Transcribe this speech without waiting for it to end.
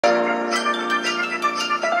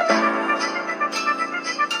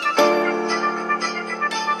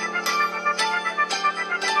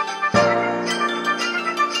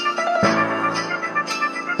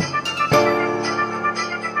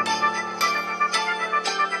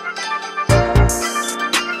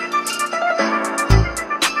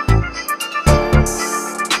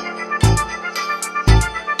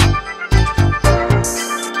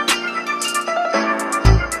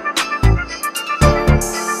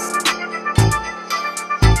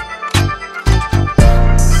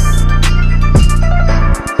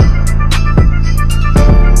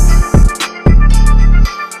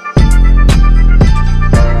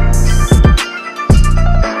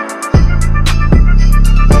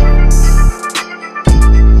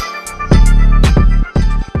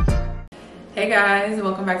guys,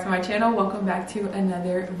 welcome back to my channel. Welcome back to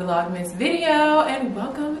another Vlogmass video, and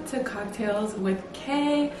welcome to Cocktails with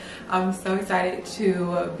Kay. I'm so excited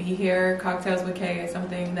to be here. Cocktails with Kay is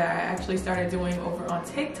something that I actually started doing over on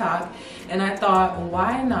TikTok, and I thought,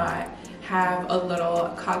 why not have a little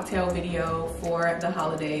cocktail video for the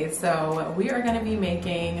holidays? So we are going to be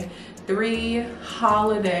making 3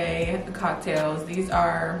 holiday cocktails. These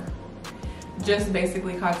are just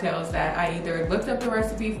basically cocktails that I either looked up the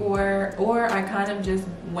recipe for, or I kind of just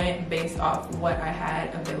went based off what I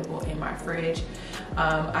had available in my fridge.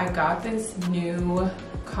 I got this new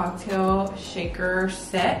cocktail shaker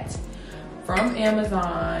set from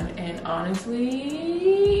Amazon, and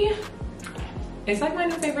honestly, it's like my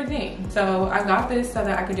new favorite thing. So I got this so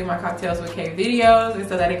that I could do my Cocktails with Kay videos, and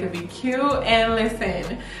so that it could be cute. And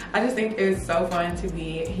listen, I just think it's so fun to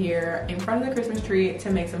be here in front of the Christmas tree to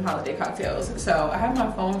make some holiday cocktails. So I have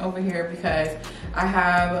my phone over here because I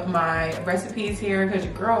have my recipes here, because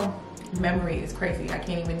your girl memory is crazy. I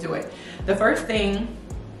can't even do it. The first thing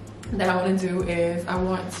that I want to do is I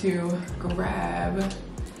want to grab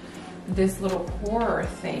this little pourer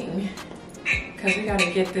thing, because we got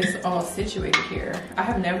to get this all situated here. I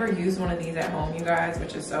have never used one of these at home, you guys,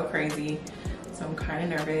 which is so crazy. So I'm kind of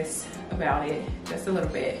nervous about it, just a little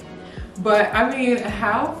bit. But I mean,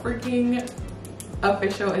 how freaking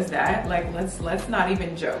official is that? Like, let's not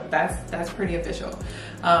even joke. That's pretty official.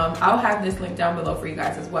 I'll have this link down below for you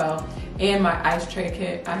guys as well. And my ice tray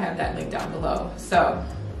kit, I have that link down below. So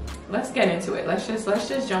let's get into it. Let's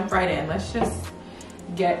just jump right in. Let's just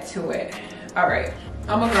get to it. All right.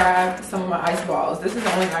 I'm gonna grab some of my ice balls. This is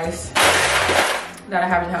the only ice that I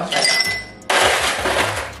have in the house right now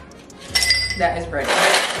that is ready.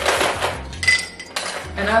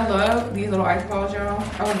 And I love these little ice balls, y'all.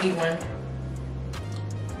 I would eat one.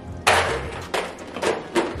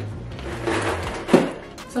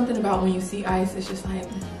 Something about when you see ice, it's just like,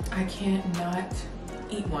 I can't not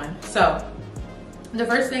eat one. So the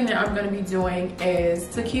first thing that I'm going to be doing is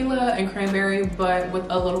tequila and cranberry, but with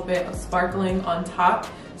a little bit of sparkling on top.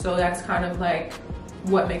 So that's kind of like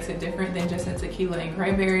what makes it different than just a tequila and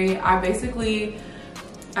cranberry. I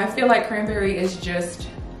feel like cranberry is just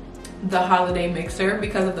the holiday mixer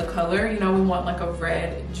because of the color. You know, we want like a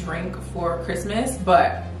red drink for Christmas,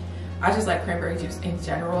 but I just like cranberry juice in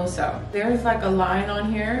general. So there's like a line on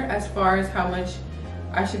here as far as how much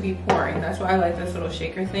I should be pouring. That's why I like this little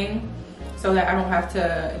shaker thing, so that I don't have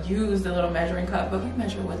to use the little measuring cup, but we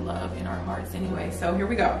measure with love in our hearts anyway. So here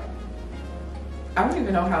we go. I don't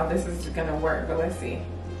even know how this is gonna work, but let's see.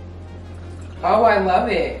 Oh, I love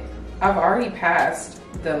it. I've already passed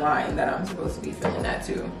the line that I'm supposed to be filling that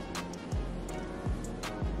to.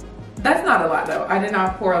 That's not a lot though. I did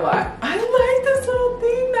not pour a lot. I like this little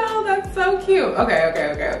thing though. That's so cute. Okay.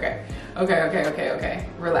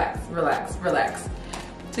 Relax.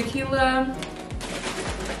 Tequila.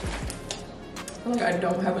 I feel like I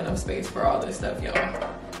don't have enough space for all this stuff, y'all.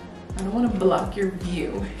 I don't want to block your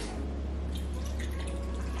view.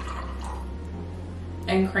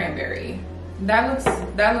 And cranberry. That looks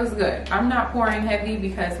good. I'm not pouring heavy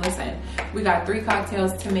because listen, we got 3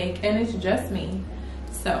 cocktails to make and it's just me.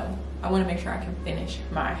 So I want to make sure I can finish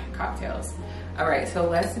my cocktails. All right, so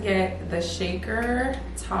let's get the shaker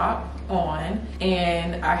top on.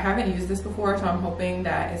 And I haven't used this before, so I'm hoping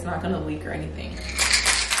that it's not going to leak or anything.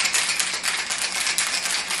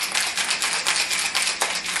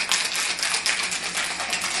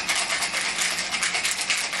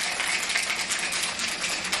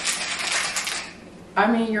 I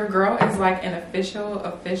mean, your girl is like an official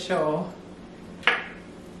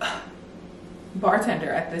bartender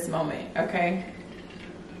at this moment, okay?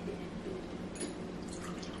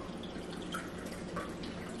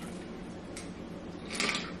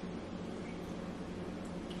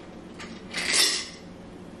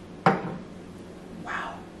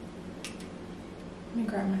 Wow. Let me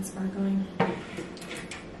grab my sparkling.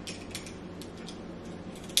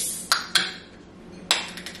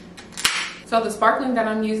 So the sparkling that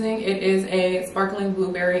I'm using, it is a sparkling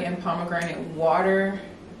blueberry and pomegranate water.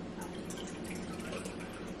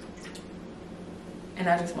 And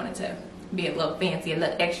I just wanted to be a little fancy, a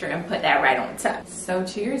little extra, and put that right on top. So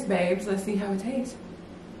cheers, babes. Let's see how it tastes.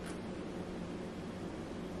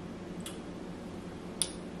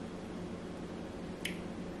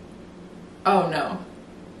 Oh no.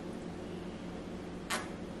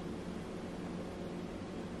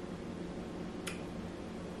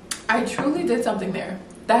 I truly did something there.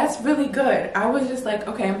 That's really good. I was just like,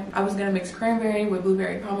 okay, I was gonna mix cranberry with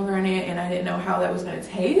blueberry pomegranate and I didn't know how that was gonna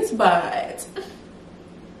taste, but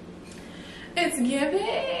It's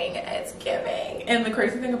giving, it's giving. And the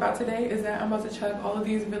crazy thing about today is that I'm about to chug all of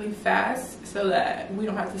these really fast so that we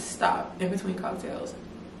don't have to stop in between cocktails.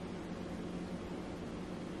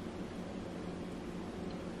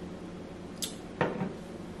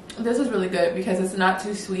 This is really good because it's not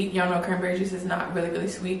too sweet. Y'all know cranberry juice is not really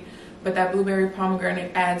sweet, but that blueberry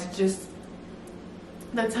pomegranate adds just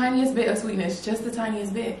the tiniest bit of sweetness, just the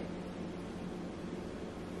tiniest bit.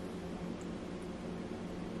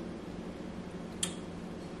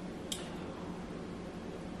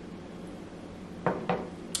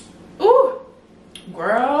 Ooh,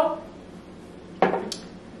 girl.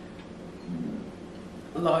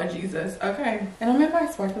 Lord Jesus. Okay, and I'm in my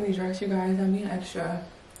sparkly dress, you guys. I'm being extra.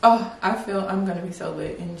 Oh, I feel I'm gonna be so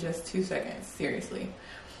lit in just 2 seconds, seriously.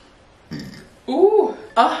 Ooh,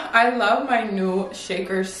 oh, I love my new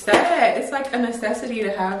shaker set. It's like a necessity to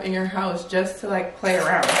have in your house just to like play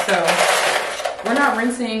around. So we're not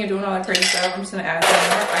rinsing and doing all that crazy stuff. I'm just gonna add some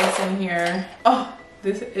more ice in here. Oh,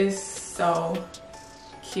 this is so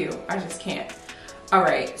cute. I just can't. All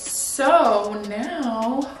right, so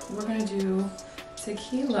now we're gonna do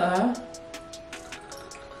tequila.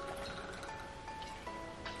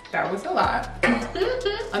 That was a lot.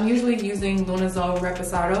 I'm usually using Lunazol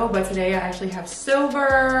Reposado, but today I actually have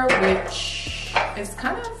silver, which is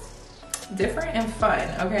kind of different and fun,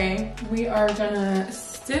 okay? We are gonna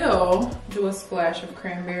still do a splash of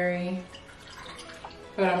cranberry,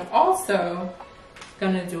 but I'm also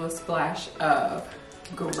gonna do a splash of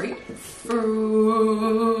grapefruit.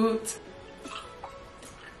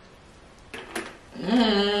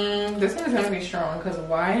 This one is gonna be strong because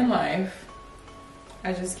why in life?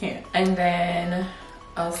 I just can't. And then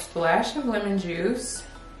a splash of lemon juice.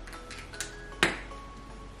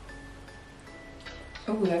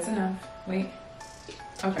 Oh, that's enough. Wait.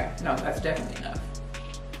 Okay, no, that's definitely enough.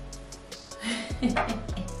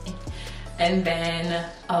 And then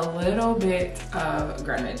a little bit of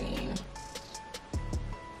grenadine.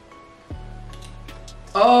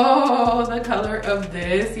 Oh, the color of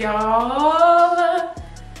this, y'all.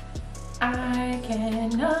 I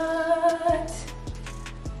cannot.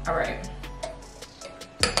 All right.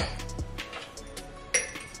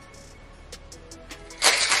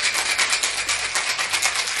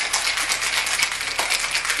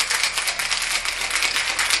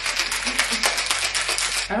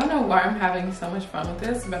 I don't know why I'm having so much fun with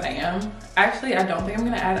this, but I am. Actually, I don't think I'm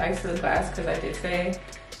gonna add ice to the glass because I did say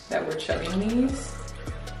that we're chugging these.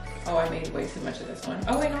 Oh, I made way too much of this one.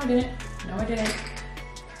 Oh wait, no I didn't. No I didn't.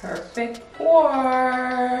 Perfect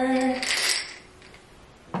pour.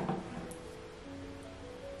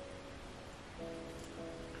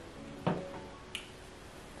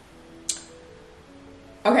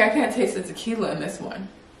 Okay, I can't taste the tequila in this one.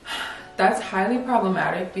 That's highly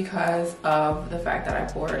problematic because of the fact that I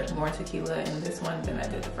poured more tequila in this one than I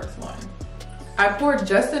did the first one. I poured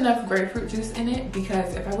just enough grapefruit juice in it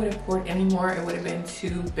because if I would have poured any more, it would have been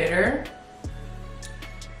too bitter.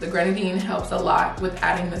 The grenadine helps a lot with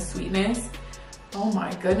adding the sweetness. Oh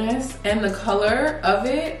my goodness. And the color of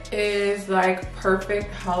it is like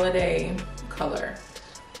perfect holiday color.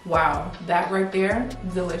 Wow, that right there,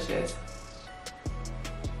 delicious.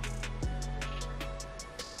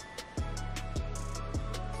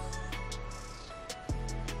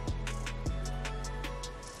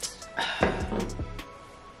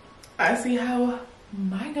 I see how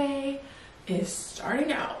my day is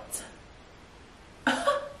starting out.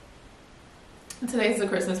 Today's the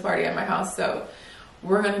Christmas party at my house, so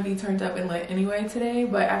we're gonna be turned up and lit anyway today.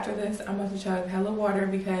 But after this, I'm about to chug hella water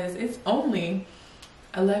because it's only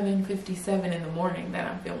 11:57 in the morning that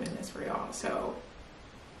I'm filming this for y'all. So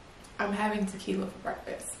I'm having tequila for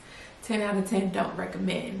breakfast. 10 out of 10 don't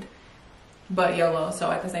recommend, but YOLO. So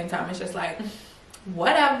at the same time, it's just like,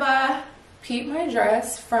 whatever. Peep my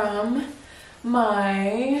dress from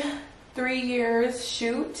my 3 years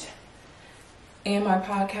shoot and my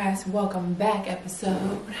podcast welcome back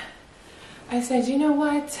episode. I said, you know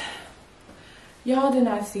what, y'all did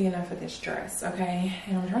not see enough of this dress, okay?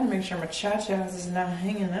 And I'm trying to make sure my cha-chas is not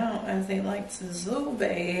hanging out as they like to do,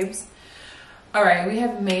 babes. All right, we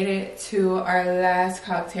have made it to our last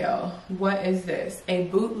cocktail. What is this? A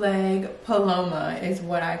bootleg Paloma is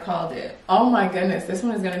what I called it. Oh my goodness, this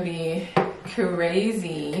one is gonna be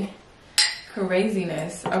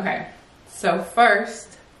craziness. Okay, so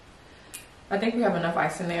first, I think we have enough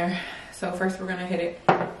ice in there. So first we're gonna hit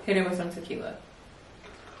it with some tequila.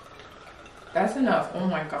 That's enough. Oh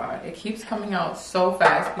my God, it keeps coming out so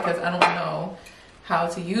fast because I don't know how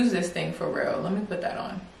to use this thing for real. Let me put that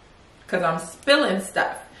on because I'm spilling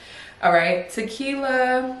stuff. All right,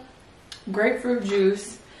 tequila, grapefruit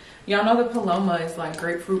juice. Y'all know the Paloma is like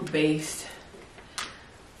grapefruit based.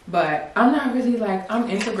 But I'm not really like, I'm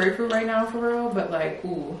into grapefruit right now for real, but like,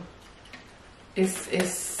 ooh,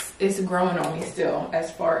 it's growing on me still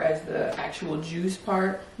as far as the actual juice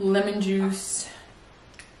part. Lemon juice.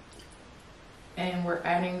 And we're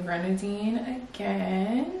adding grenadine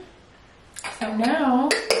again. So now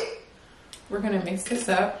we're gonna mix this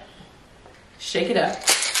up, shake it up.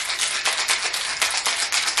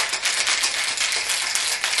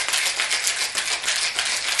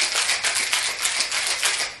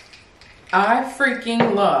 I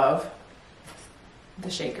freaking love the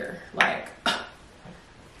shaker. Like,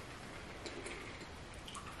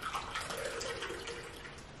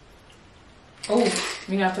 oh,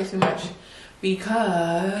 we not put too much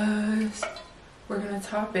because we're gonna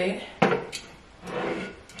top it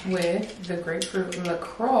with the grapefruit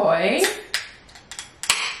LaCroix.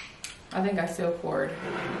 I think I still poured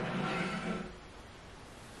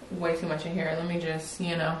way too much in here. Let me just,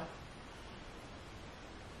 you know.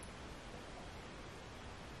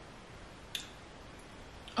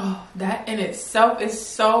 Oh, that in itself is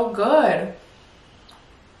so good.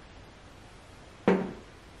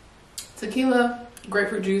 Tequila,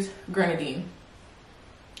 grapefruit juice, grenadine.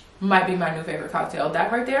 Might be my new favorite cocktail.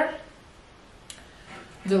 That right there,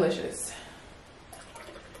 delicious.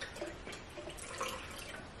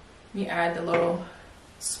 You add the little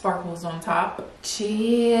sparkles on top.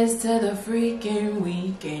 Cheers to the freaking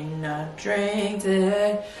weekend. I drank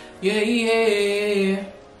today. Yeah, yeah.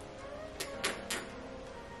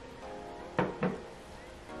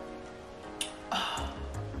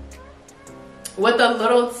 With a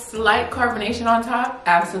little slight carbonation on top,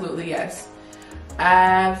 absolutely yes.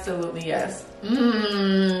 Absolutely yes.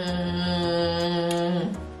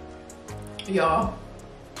 Y'all,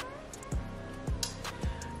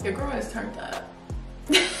 your girl is turned up.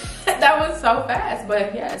 That was so fast,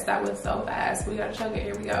 but yes, that was so fast. We gotta chug it.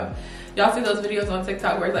 Here we go. Y'all see those videos on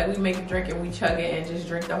TikTok where it's like we make a drink and we chug it and just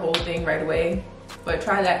drink the whole thing right away? But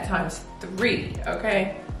try that times 3,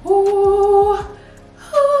 okay? Ooh.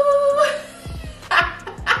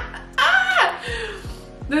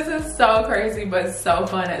 This is so crazy, but so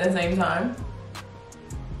fun at the same time.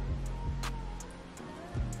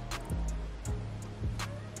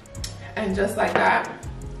 And just like that,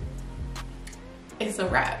 it's a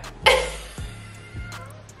wrap.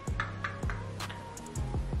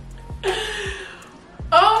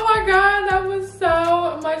 Oh my God, that was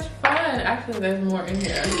so much fun. Actually, there's more in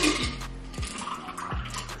here.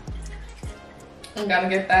 I gotta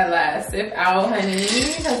get that last sip out, honey,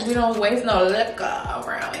 because we don't waste no liquor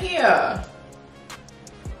around here.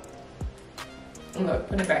 Look,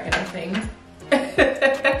 put it back in the thing.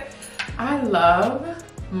 I love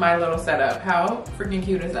my little setup. How freaking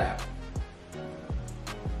cute is that?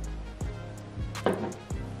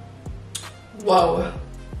 Whoa.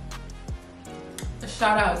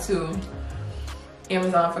 Shout out to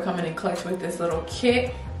Amazon for coming in clutch with this little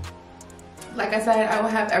kit. Like I said, I will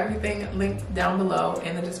have everything linked down below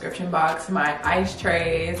in the description box. My ice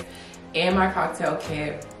trays and my cocktail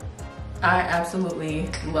kit. I absolutely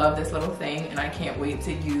love this little thing and I can't wait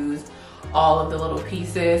to use all of the little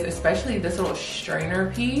pieces, especially this little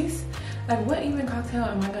strainer piece. Like, what even cocktail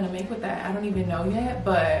am I gonna make with that? I don't even know yet,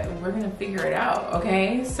 but we're gonna figure it out,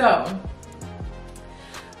 okay? So,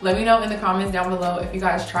 let me know in the comments down below if you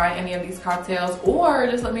guys try any of these cocktails, or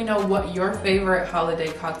just let me know what your favorite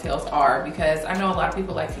holiday cocktails are, because I know a lot of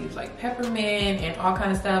people like to use like peppermint and all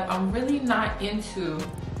kind of stuff. I'm really not into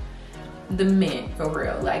the mint for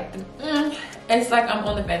real. Like, it's like I'm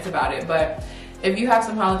on the fence about it, but if you have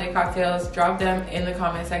some holiday cocktails, drop them in the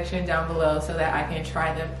comment section down below so that I can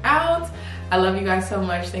try them out. I love you guys so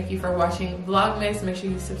much. Thank you for watching Vlogmass. Make sure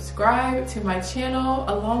you subscribe to my channel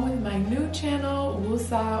along with my new channel,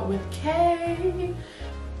 Wholesale with K.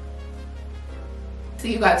 So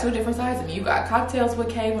you got 2 different sides of me. You got cocktails with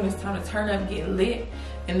K when it's time to turn up, get lit.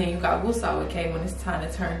 And then you got Wholesale with K when it's time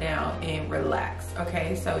to turn down and relax,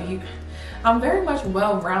 okay? So I'm very much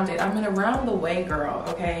well-rounded. I'm an around the way girl,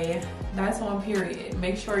 okay? That's on period.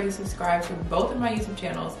 Make sure you subscribe to both of my YouTube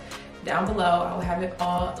channels down below. I will have it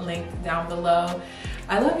all linked down below.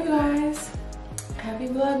 I love you guys. Happy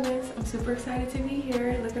Vlogmas. I'm super excited to be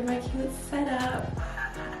here. Look at my cute setup.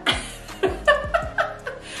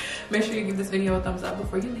 Make sure you give this video a thumbs up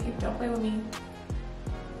before you leave. Don't play with me.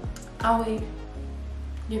 I'll wait.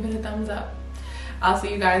 Give it a thumbs up. I'll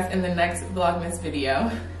see you guys in the next Vlogmas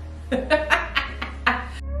video.